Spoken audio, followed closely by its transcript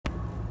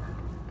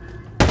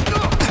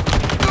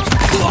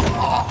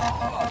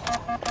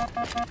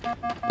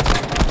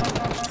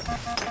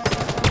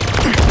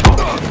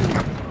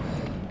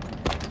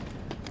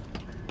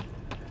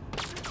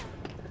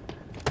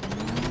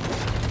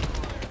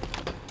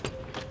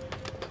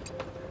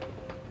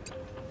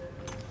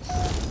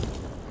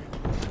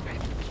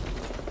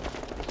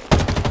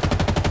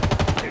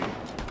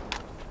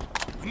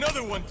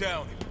one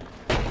down.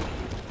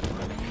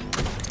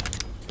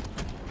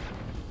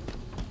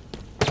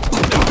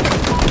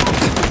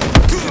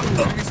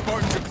 Enemy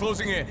Spartans are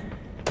closing in.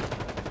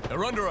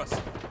 They're under us.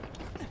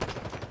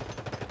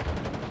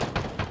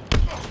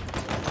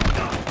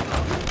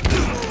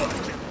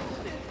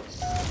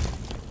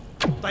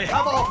 They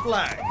have our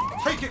flag.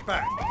 Take it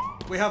back.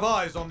 We have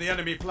eyes on the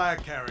enemy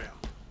flag carrier.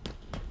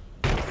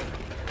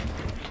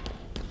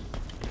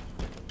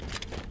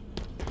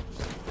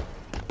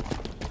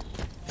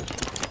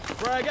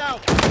 Frag out!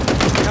 We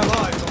have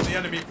eyes on the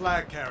enemy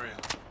flag carrier.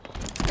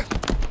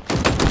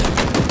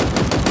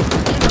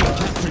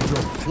 Captured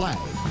your flag.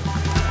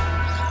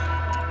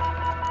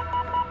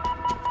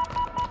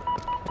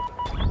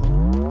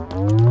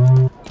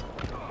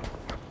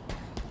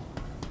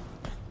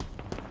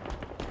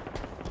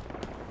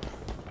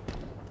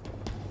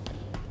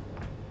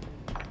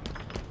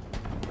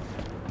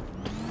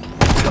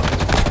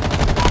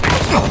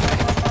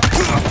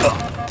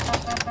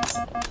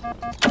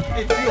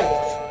 It's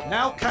yours.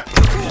 Now capture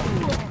it.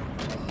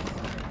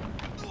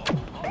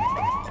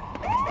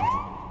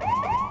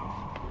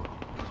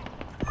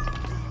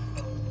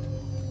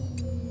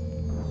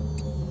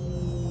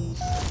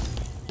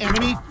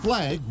 Enemy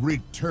flag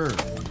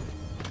returned.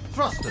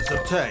 Thrusters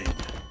obtained.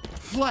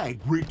 Flag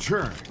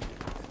returned.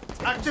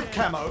 Active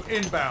camo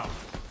inbound.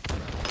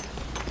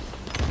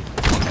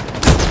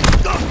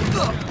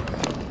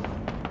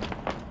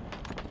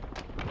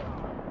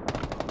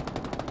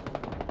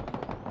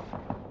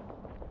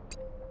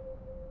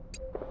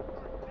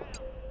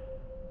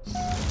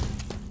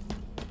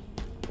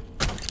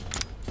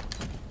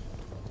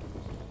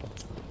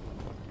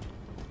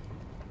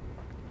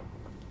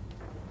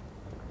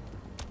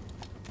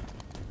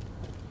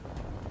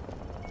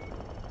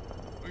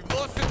 We've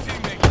lost a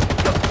teammate.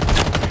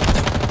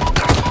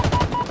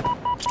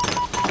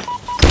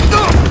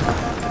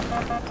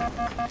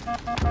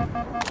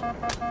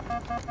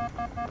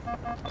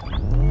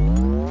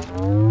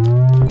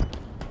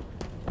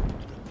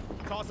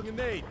 Tossing a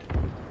nade.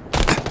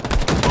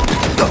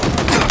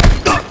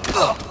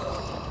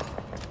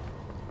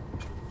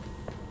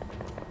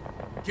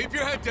 Keep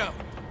your head down.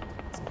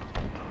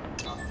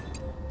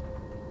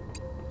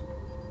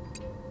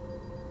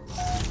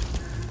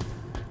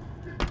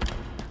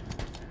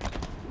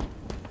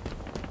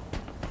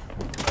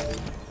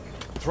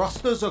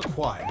 Thrusters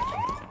acquired.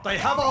 They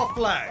have our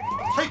flag.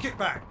 Take it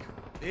back.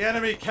 The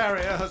enemy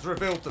carrier has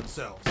revealed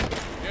themselves.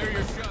 There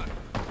your shot.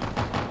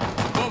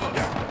 Above us.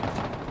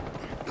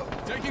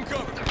 Taking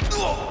cover.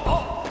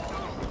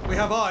 We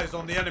have eyes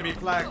on the enemy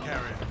flag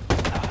carrier.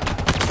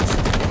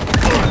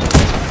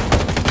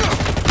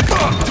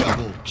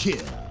 Double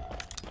kill.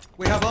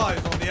 We have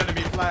eyes on the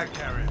enemy flag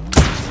carrier.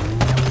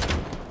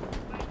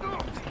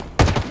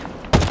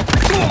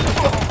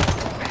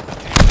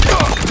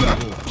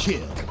 Double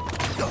kill.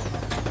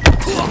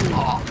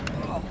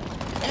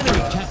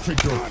 Enemy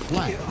captured your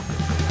flag.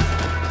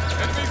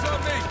 Enemies on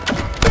me.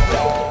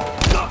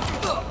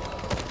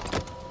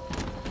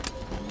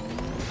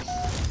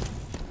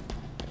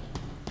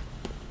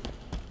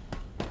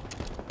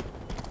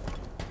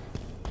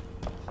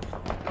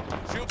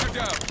 Shields are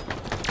down.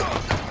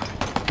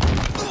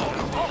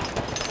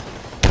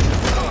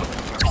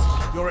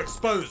 You're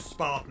exposed,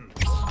 Spartans.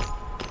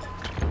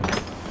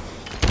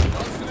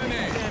 Tossing a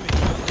nade.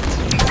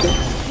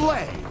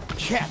 Flag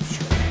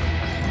captured.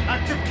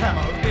 Active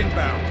camo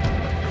inbound.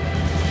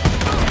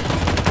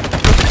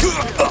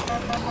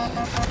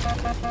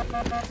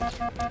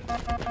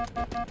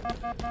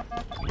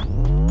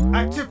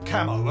 Active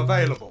camo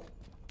available.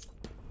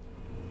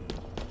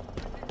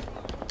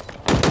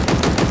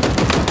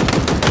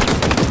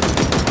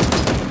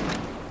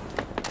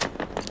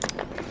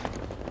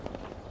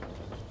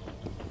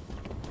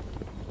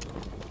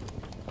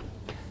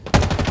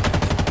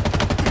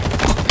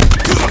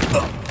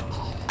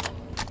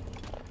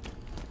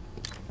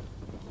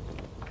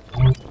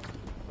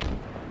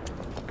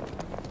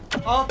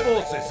 Our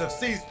forces have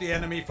seized the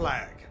enemy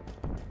flag.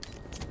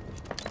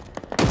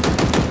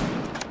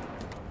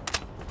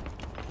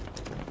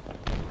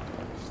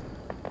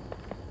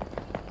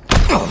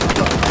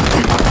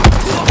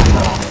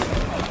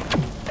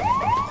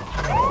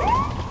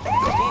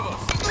 Above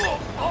us.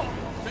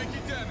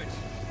 Taking damage.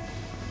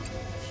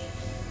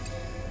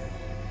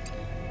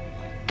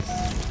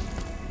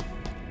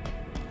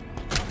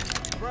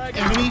 Frag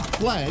out. Enemy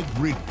flag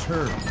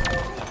returned.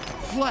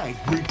 Flag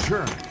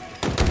returned.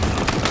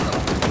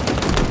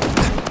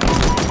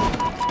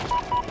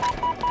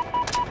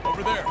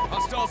 Over there.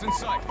 Hostiles in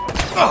sight.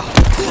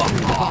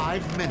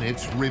 5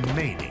 minutes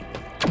remaining.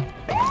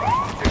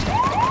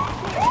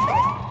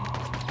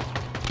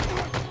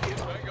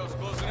 Tango's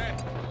closing in.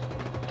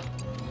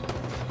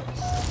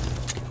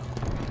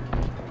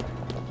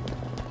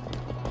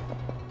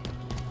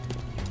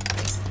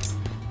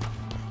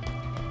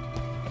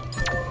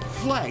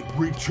 Flag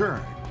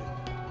returned.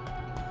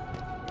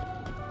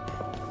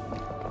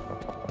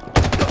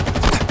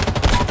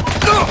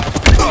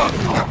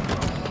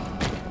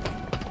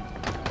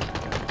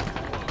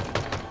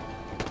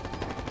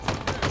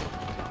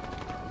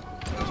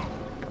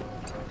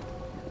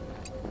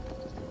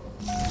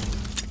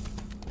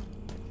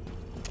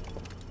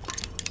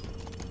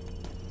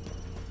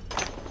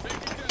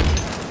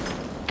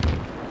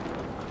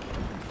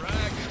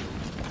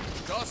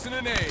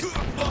 grenade!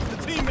 Lost a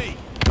teammate!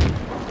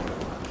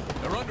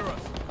 They're under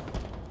us.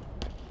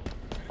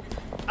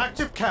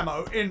 Active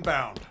camo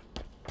inbound.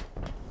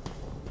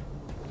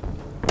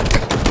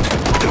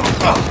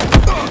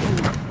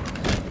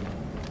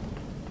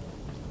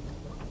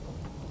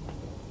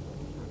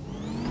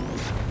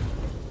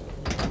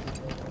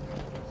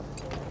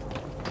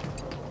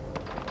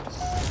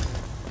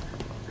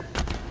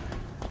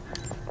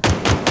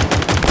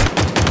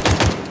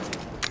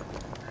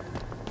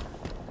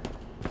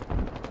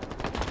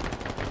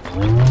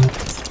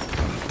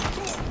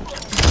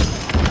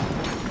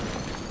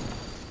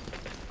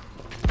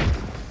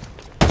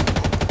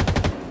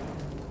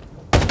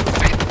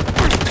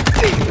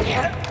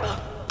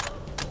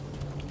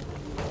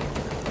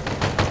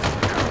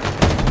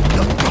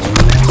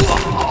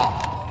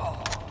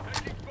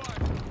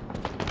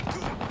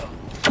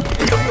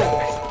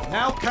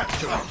 Now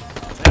capture it.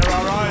 There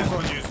are eyes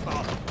on you,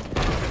 Spartan.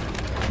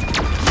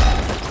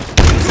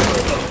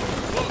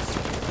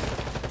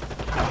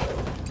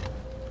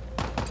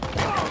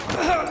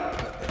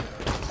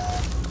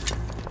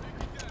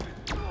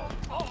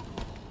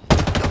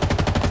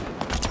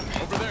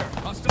 Over there,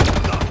 hostile.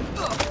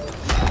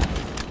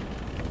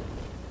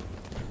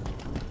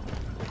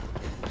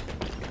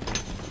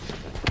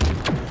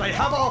 They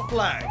have our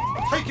flag.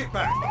 Take it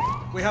back.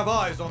 We have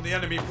eyes on the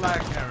enemy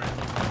flag carrier.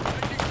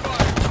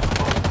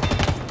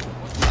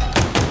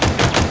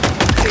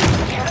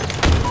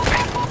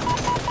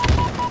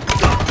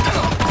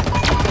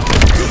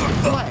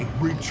 Flag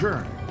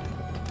returned.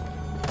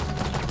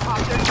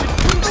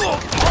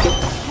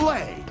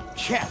 Flag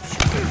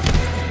captured.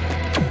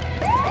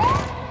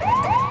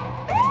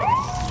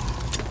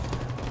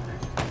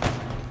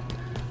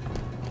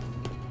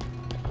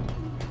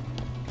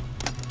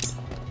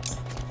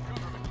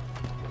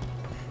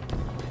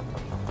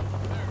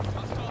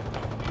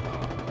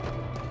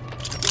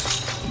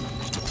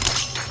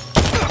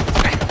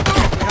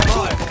 We have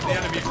eyes on the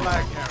enemy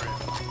flag carrier.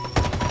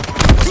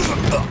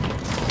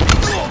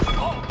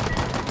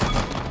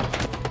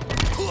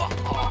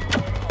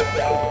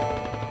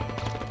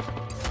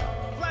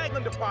 Flag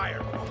under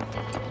fire.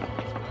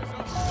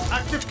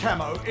 Active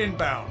camo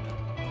inbound.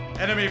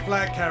 Enemy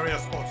flag carrier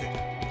spotted.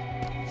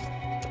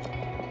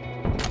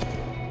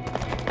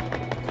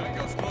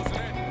 Tango's closing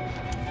in.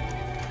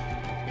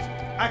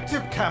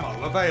 Active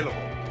camo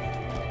available.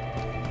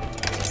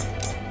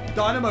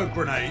 Dynamo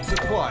grenades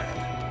acquired.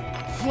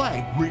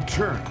 Flag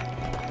returned.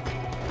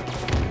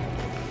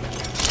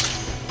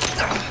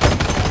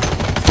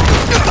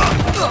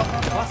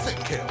 Classic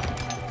kill.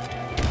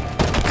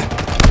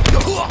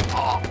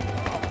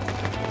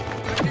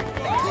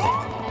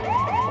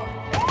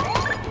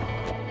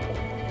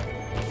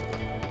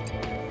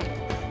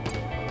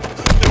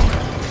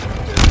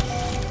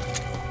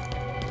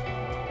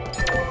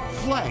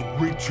 Flag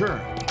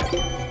returned.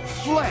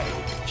 Flag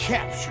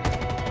captured.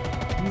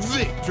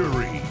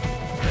 Victory.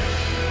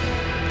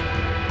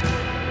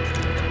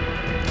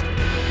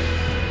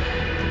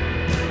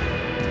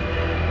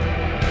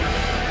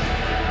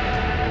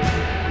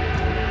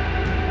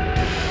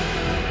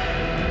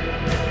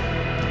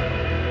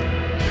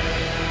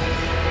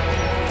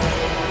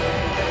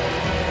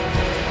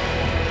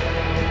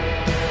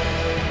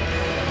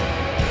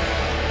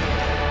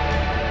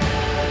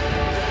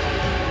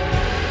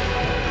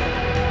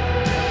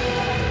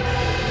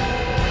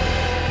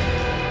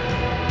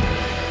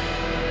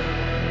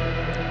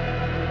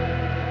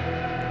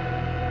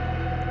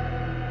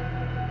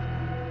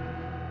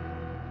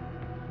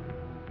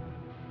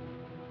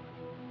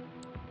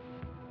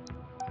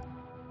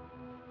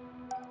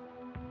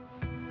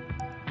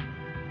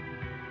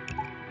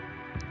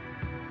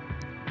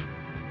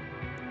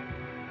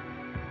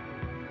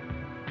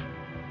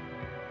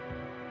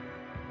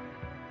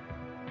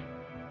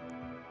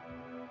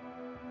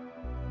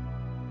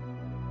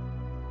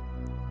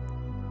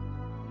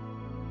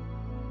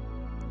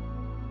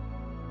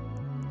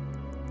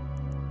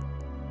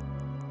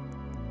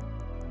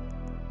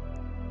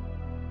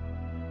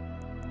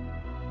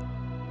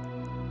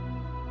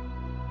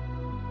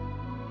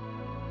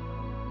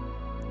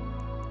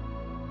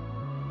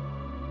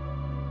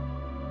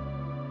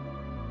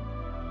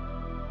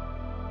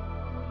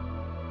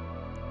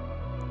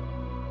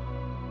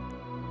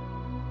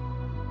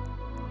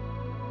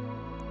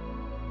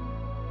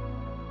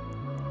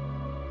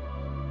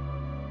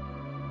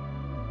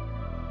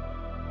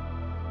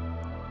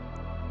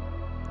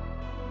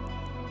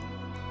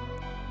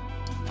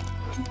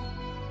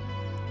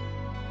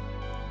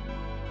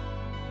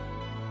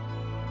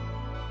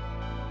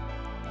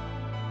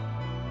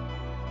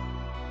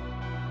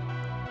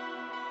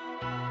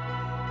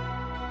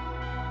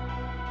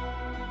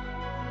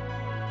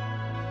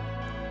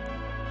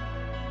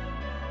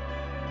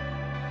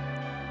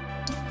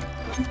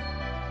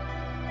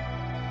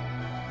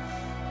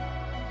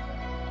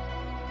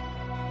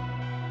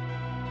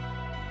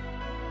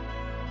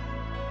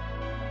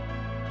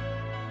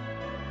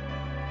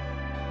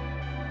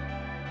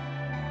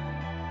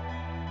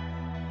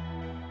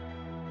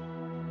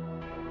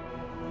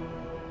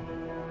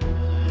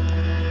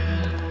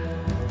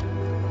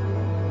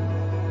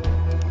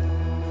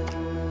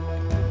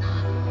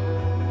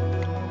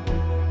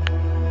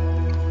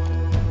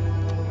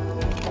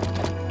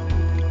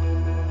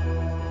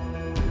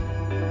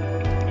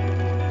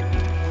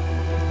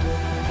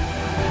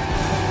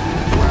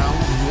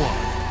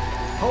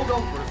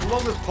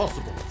 long as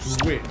possible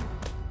to win.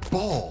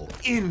 Ball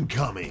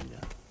incoming.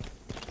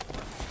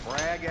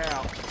 Frag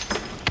out.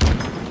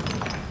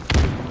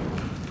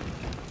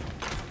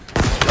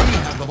 We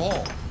have the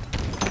ball.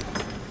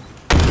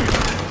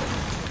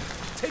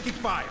 Taking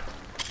fire.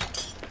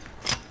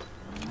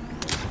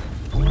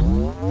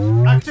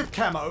 Active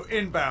camo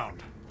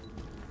inbound.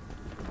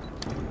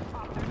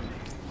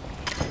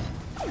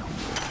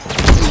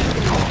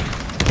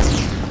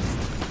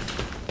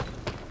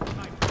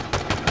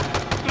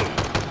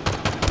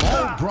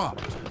 Ball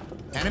dropped.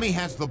 Enemy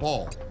has the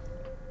ball.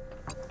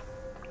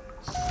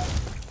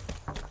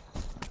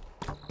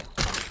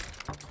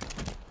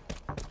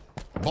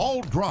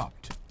 Ball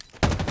dropped.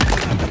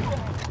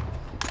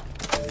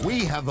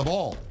 We have the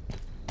ball.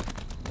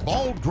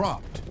 Ball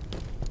dropped.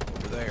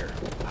 Over there.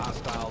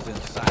 Hostiles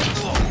inside.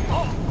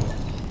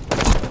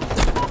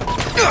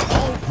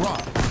 Ball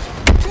dropped.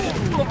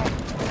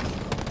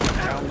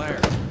 Down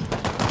there.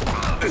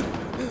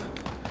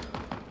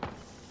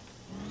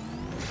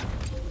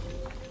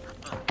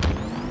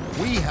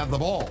 We have the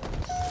ball.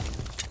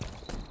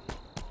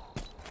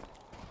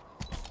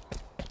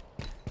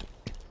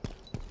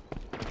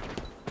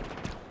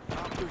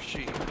 Doctor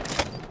shield.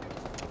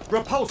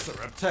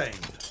 Repulsor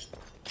obtained.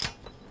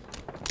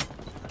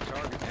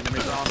 Target.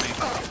 Enemies on me.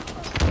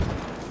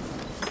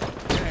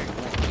 Tag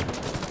one.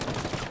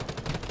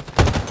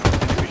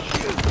 Enemy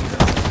shield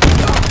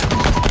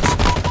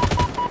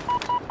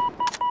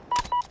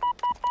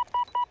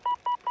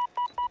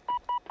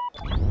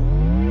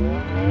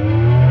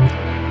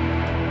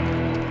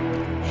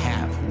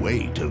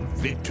Halfway to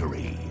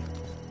victory.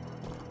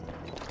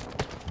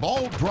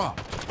 Ball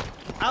dropped.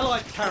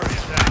 Allied carrier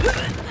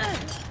down.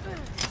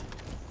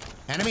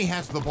 Enemy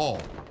has the ball.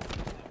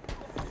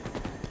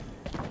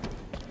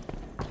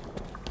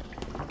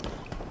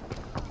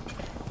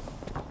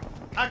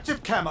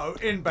 Active camo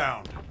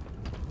inbound.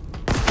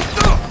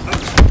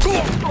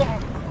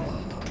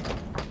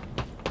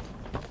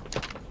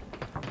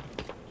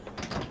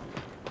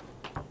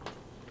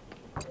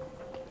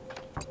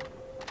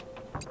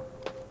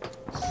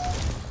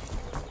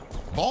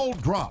 Ball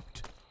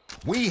dropped.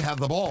 We have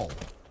the ball.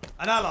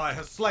 An ally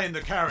has slain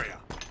the carrier.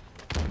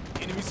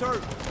 Enemy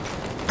hurt.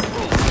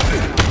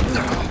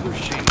 Doctor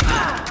shield.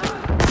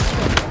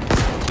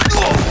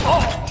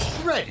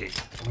 Ready.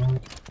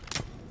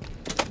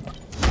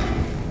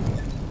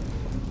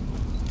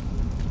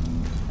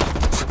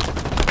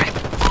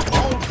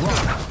 Ball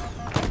dropped.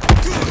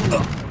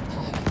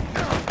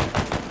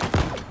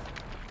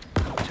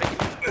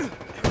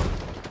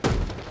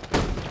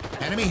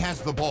 Enemy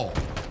has the ball.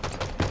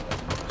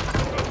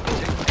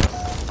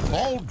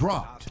 Ball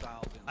dropped.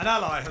 Hostiles in. An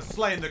ally has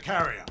slain the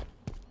carrier.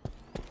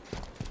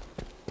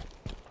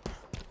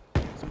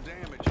 Some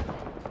damage.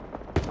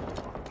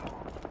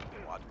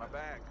 Watch my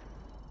back.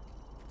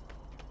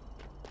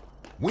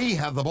 We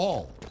have the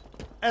ball.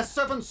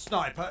 S7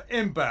 sniper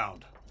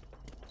inbound.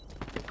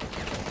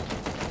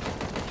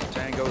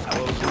 Tango's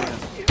closing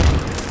in.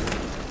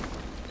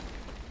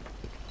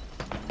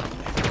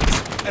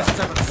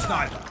 S7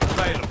 sniper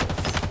available.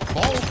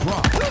 Ball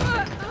dropped.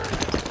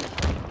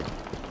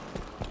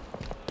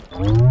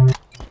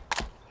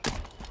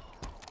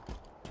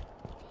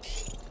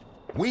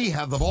 We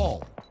have the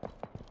ball.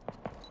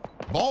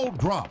 Ball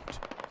dropped.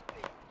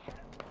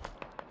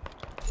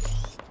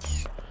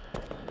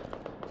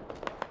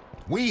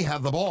 We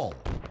have the ball.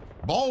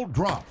 Ball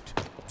dropped.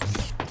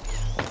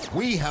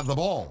 We have the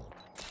ball.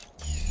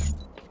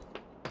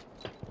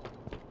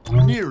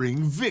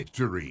 Nearing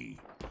victory.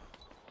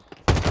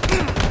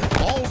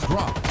 Ball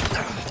dropped.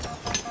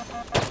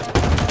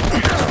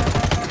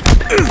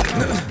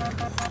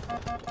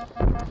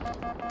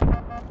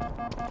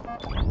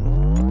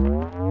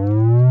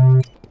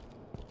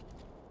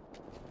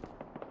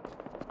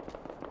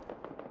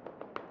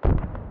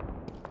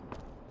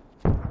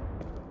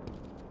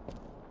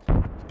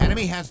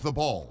 Enemy has the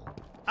ball.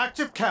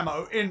 Active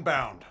camo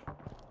inbound.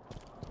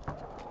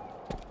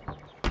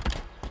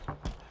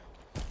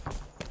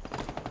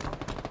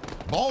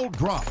 Ball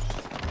dropped.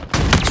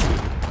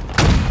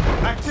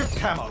 Active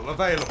camo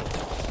available.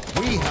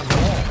 We have the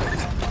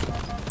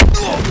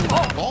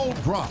ball. Ball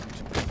dropped.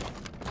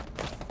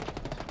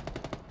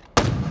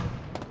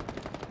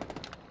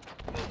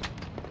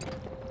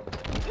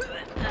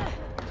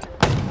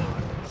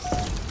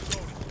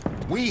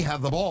 We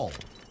have the ball.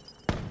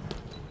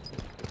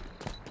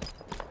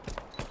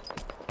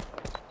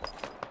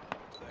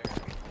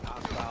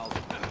 Hostiles.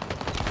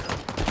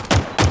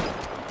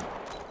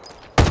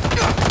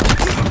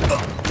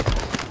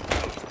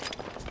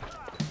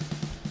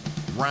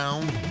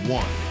 Round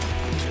one.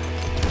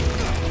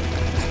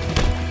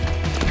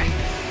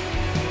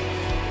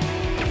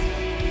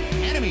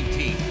 Enemy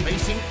team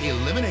facing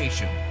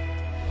elimination.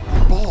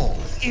 Ball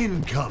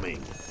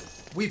incoming.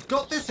 We've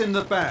got this in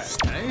the bag,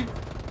 eh?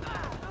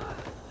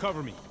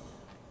 Cover me.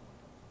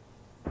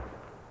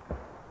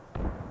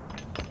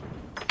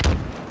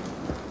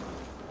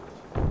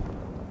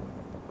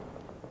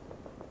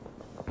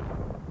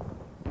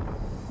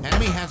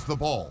 Enemy has the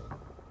ball.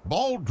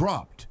 Ball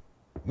dropped.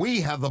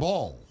 We have the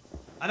ball.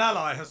 An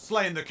ally has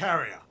slain the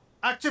carrier.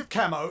 Active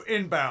camo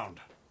inbound.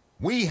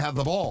 We have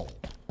the ball.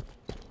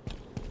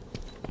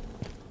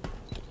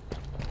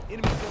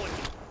 Enemy going.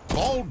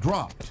 Ball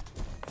dropped.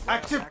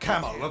 Active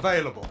camo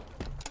available.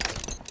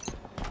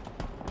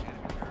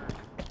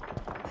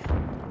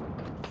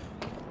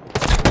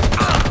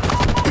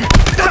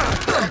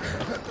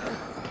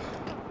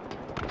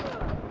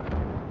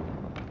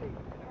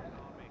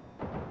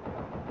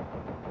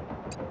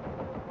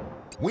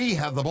 We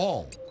have the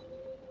ball.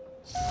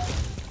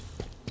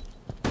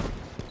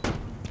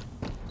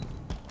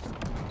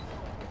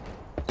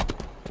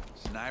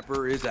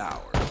 Sniper is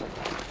ours.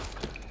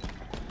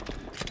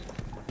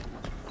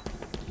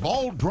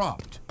 Ball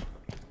dropped.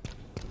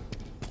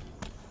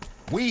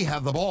 We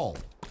have the ball.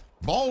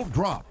 Ball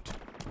dropped.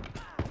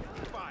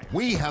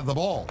 We have the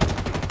ball.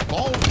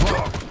 Ball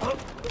dropped.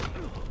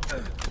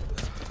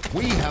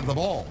 We have the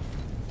ball.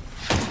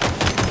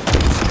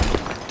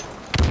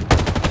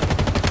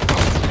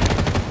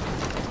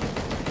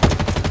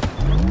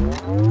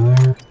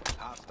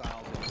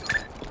 Hostiles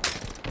inside.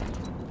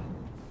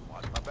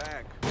 Watch my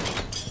back.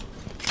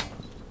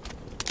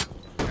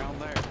 Down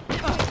there.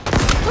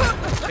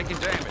 Taking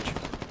damage.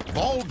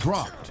 Ball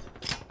dropped.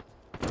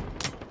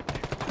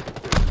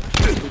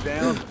 Two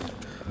down.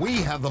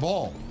 We have the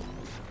ball.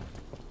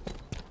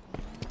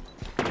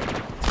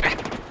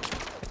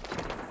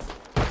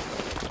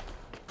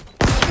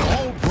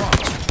 Ball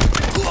dropped.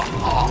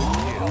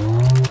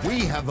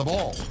 We have the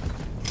ball.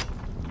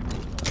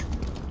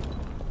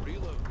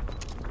 Reload.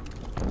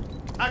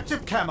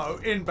 Active camo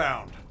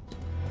inbound.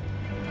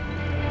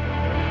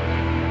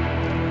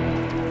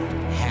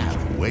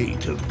 Halfway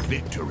to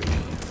victory.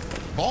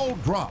 Ball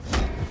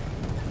dropped.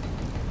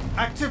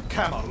 Active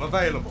camo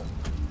available.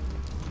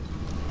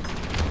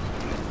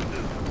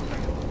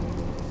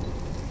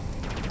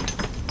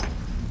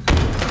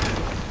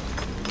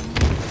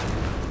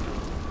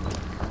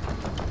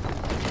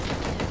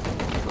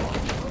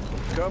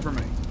 Cover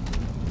me.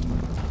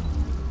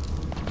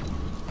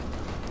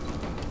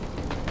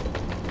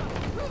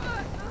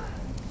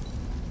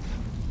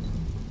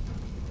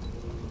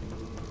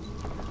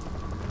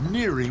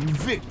 Nearing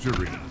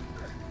victory.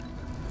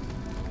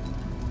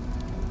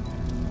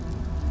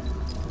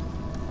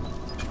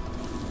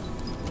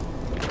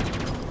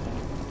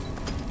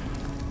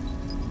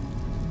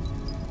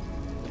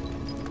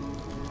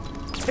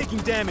 Taking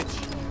damage.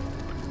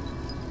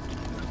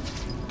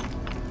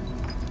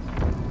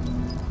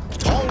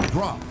 Ball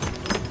dropped.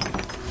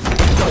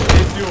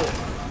 It's yours.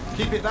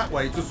 Keep it that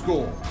way to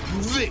score.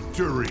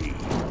 Victory.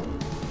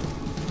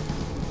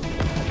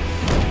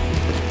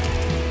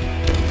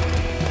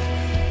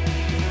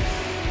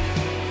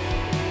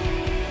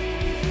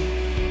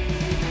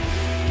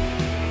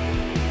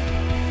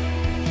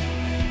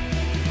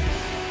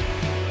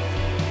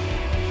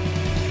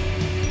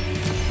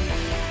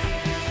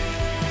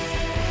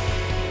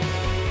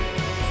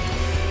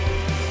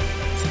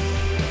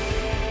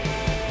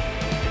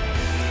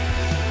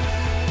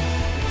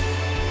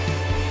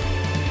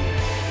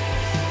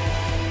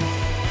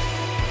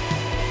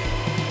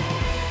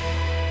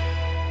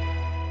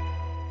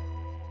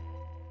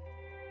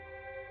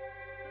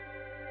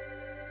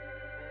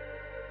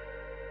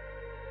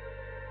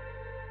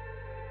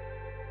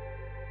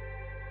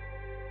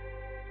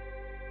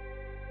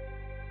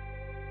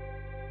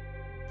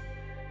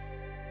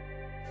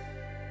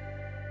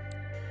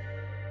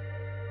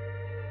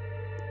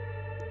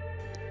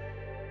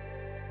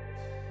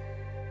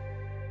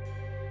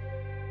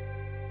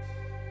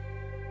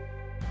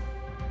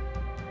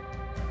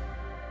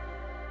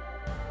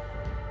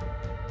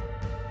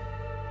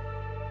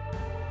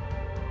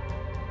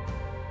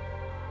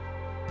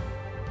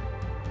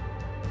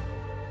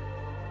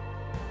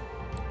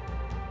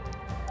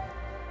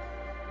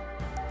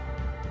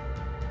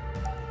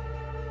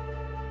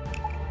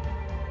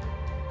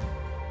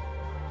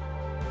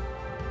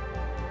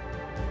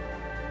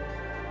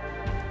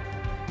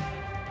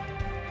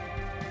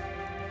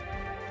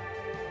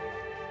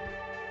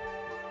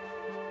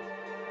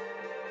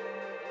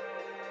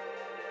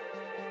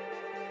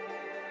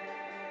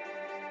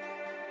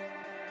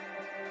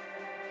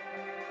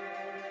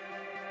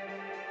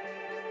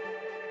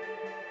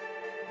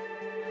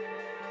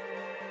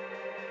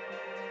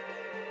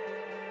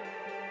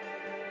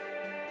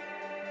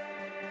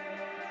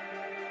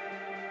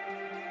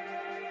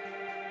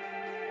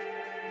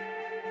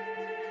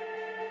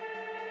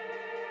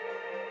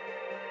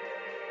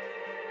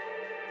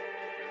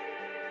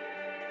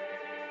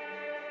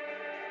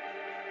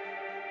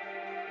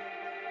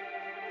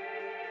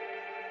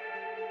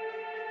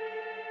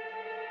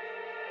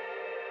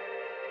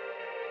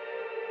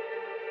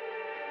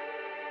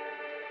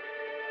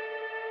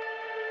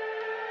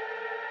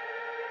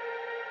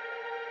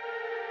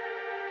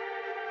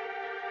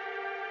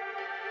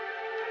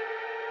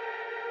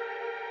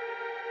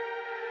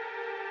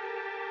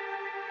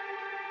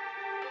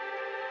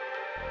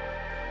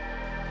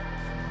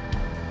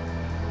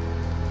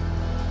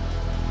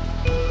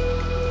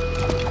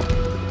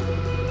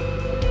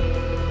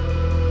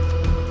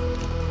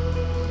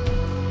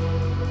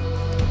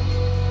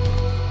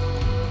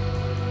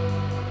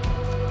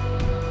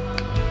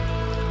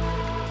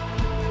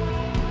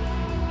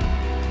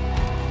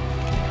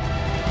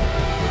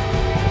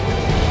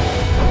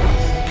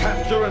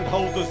 Capture and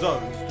hold the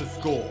zones to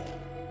score.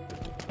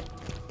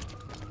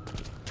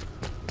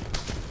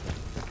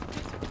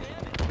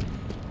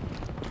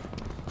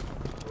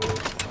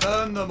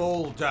 Burn them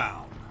all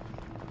down.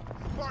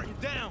 Spartan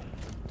down.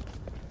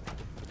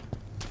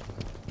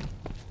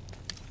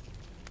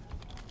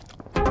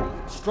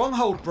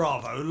 Stronghold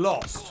Bravo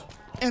lost.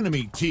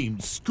 Enemy team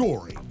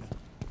scoring.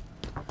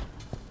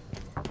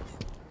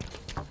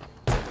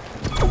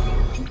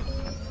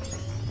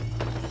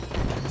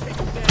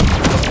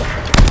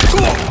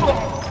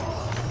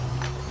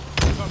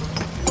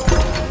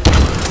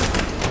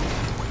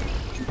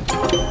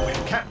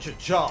 We've captured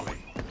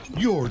Charlie.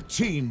 Your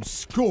team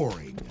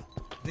scoring.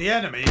 The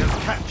enemy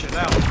has captured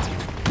Alpha.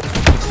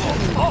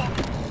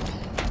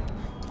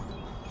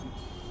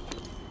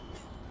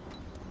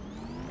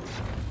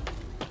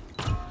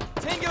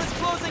 Tango's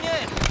closing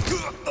in!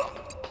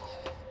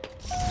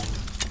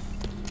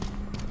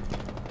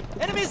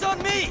 Enemies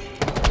on me!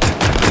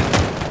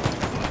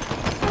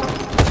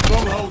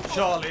 Stronghold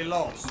Charlie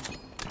lost.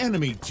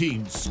 Enemy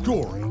team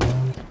scoring.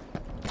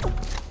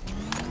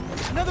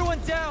 Another one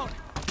down!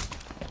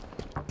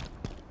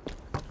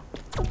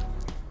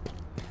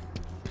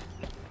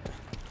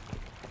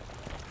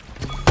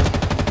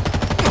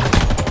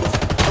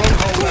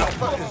 Stronghold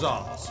Alpha is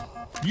ours.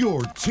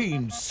 Your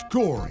team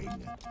scoring.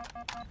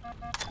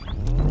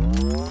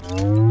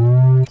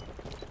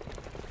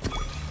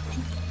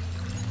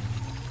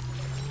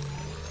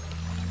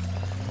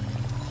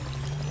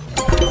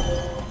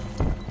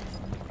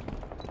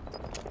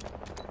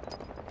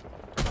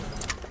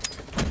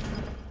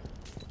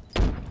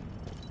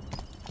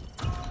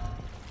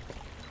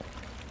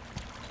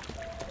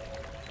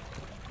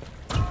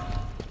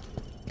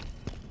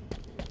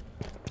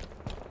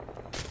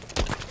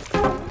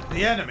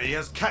 The enemy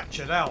has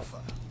captured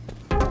Alpha.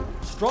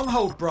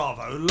 Stronghold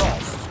Bravo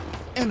lost.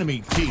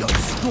 Enemy team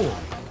scoring.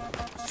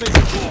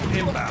 Signature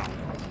inbound.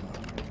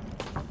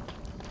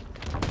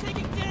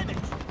 Taking damage!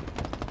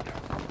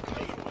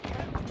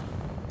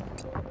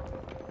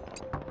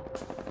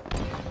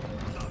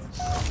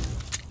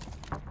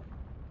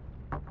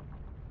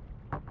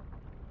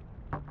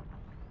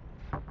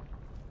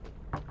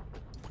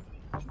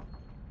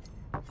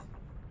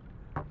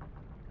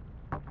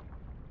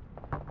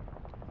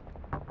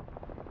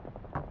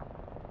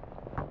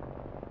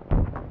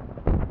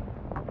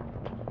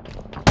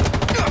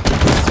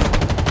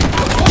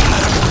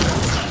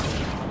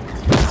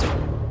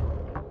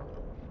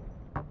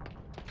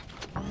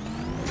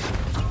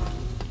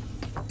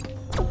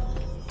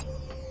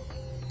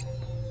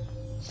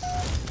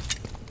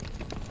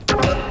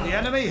 The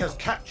enemy has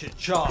captured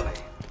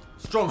Charlie.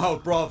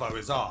 Stronghold Bravo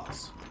is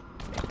ours.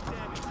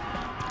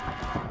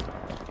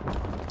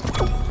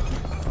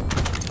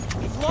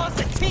 We've lost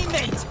a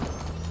teammate!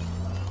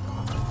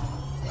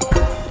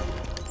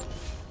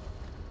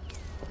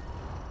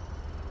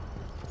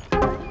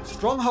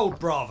 Stronghold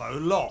Bravo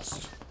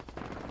lost.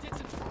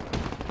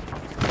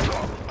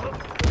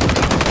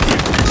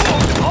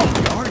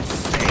 Yard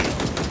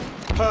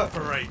saved.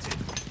 Perforated.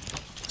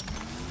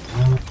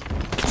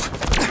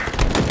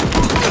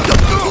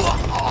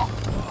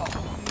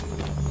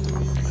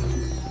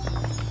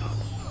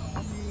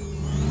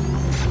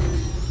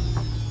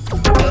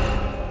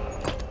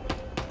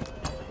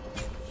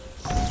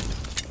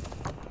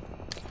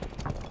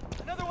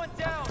 Another one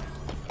down!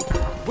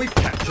 We've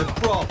captured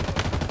Bravo.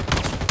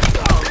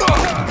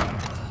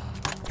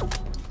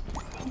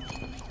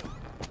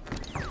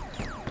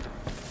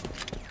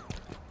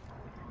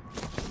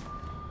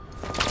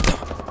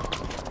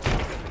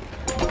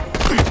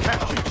 We've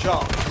captured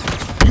Charlie.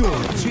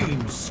 Your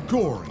team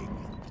scoring.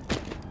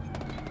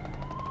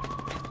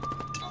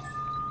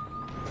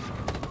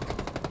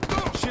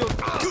 Shield.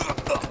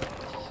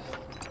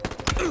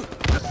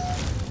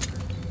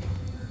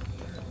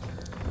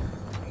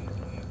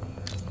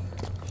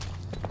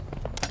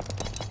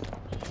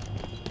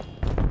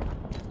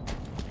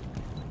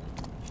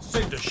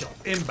 Cinder shot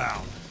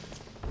inbound.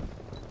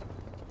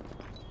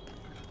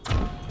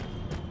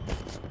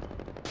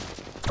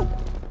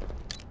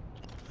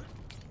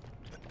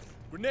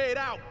 Grenade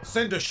out.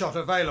 Cinder shot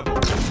available.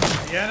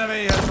 The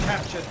enemy has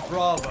captured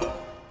Bravo.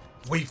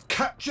 We've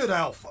captured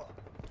Alpha.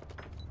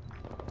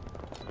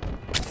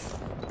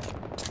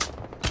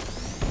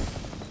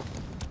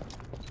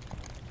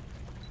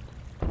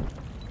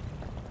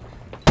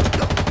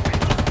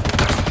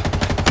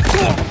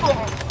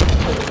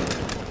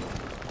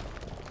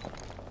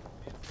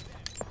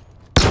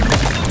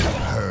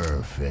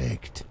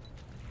 Perfect.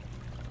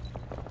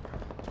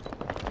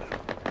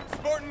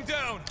 Spartan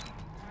down!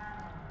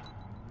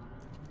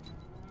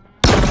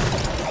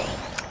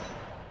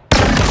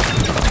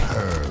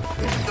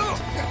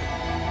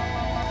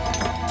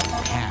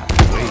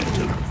 Halfway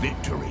to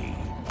victory.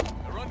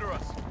 They're under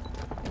us.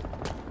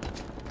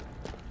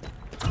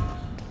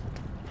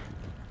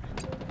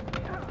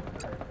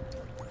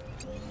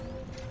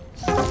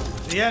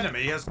 The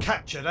enemy has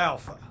captured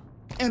Alpha.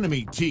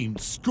 Enemy team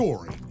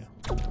scoring.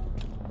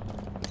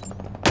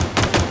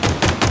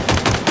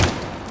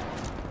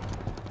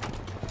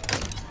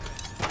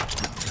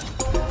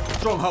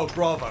 Stronghold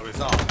Bravo is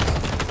ours.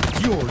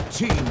 Your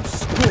team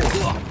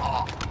scored.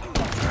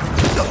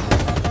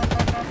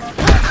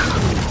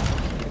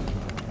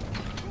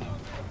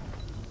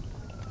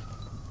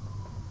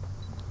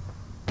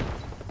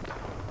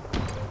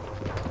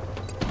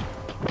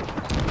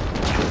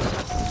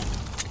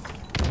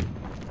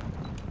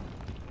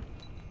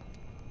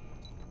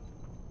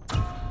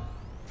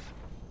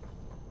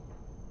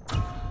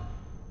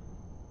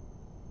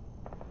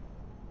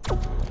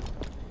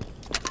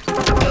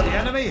 The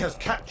enemy has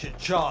captured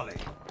Charlie.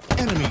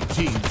 Enemy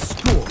team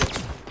scored.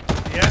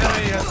 The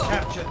enemy has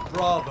captured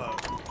Bravo.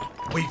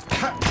 We've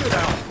captured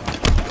Alpha.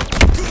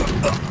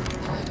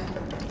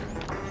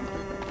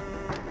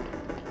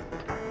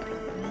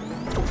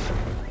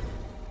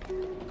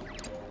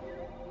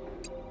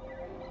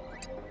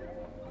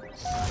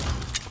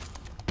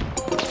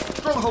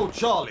 Stronghold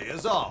Charlie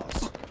is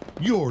ours.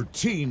 Your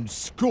team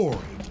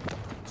scoring.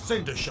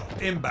 Cinder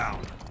shot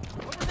inbound.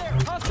 Over there,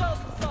 hostiles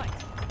in sight.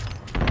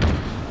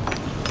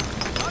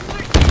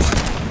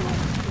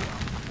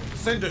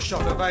 Cinder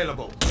shot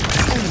available.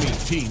 Enemy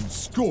team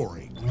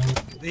scoring.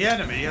 The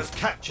enemy has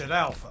captured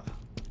Alpha.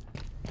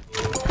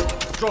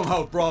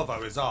 Stronghold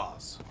Bravo is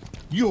ours.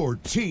 Your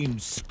team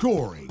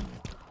scoring.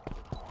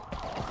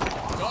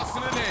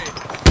 Tossing an aid.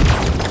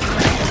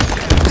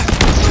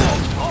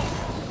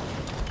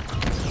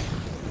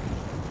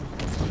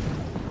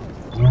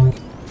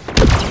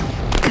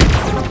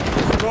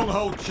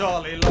 Stronghold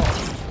Charlie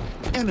lost.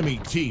 Enemy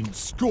team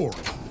scoring.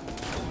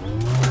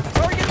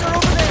 Targets are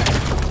over there.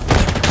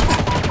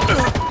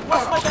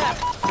 Watch my back.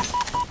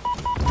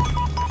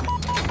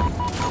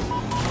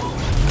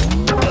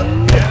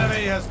 The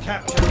enemy has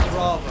captured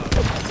Bravo.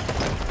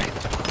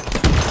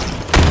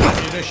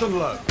 Ammunition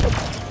low.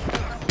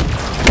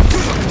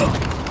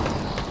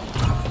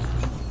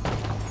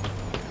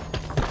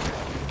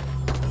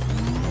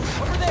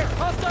 Over there,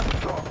 hostile.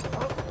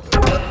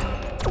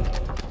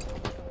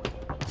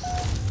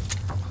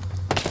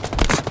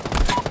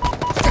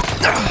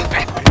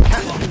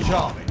 Captured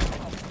Charlie.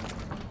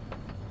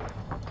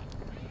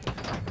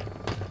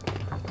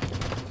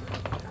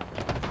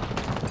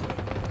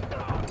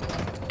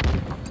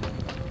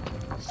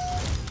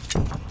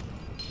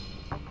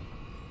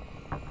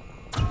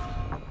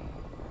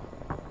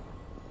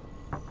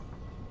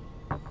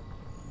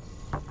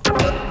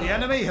 The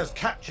enemy has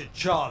captured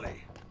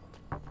Charlie.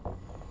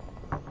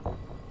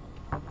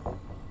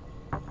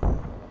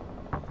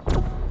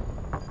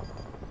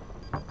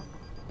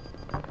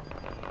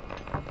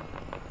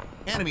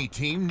 Enemy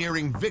team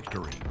nearing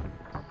victory.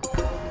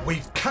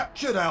 We've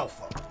captured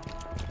Alpha.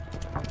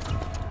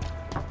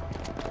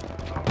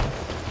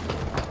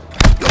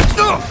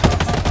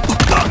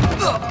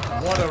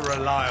 What a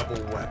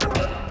reliable weapon.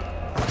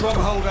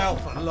 Stronghold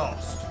Alpha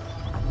lost.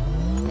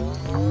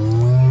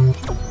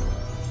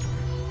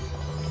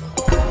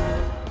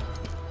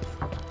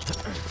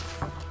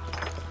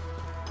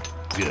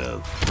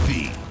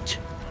 Defeat.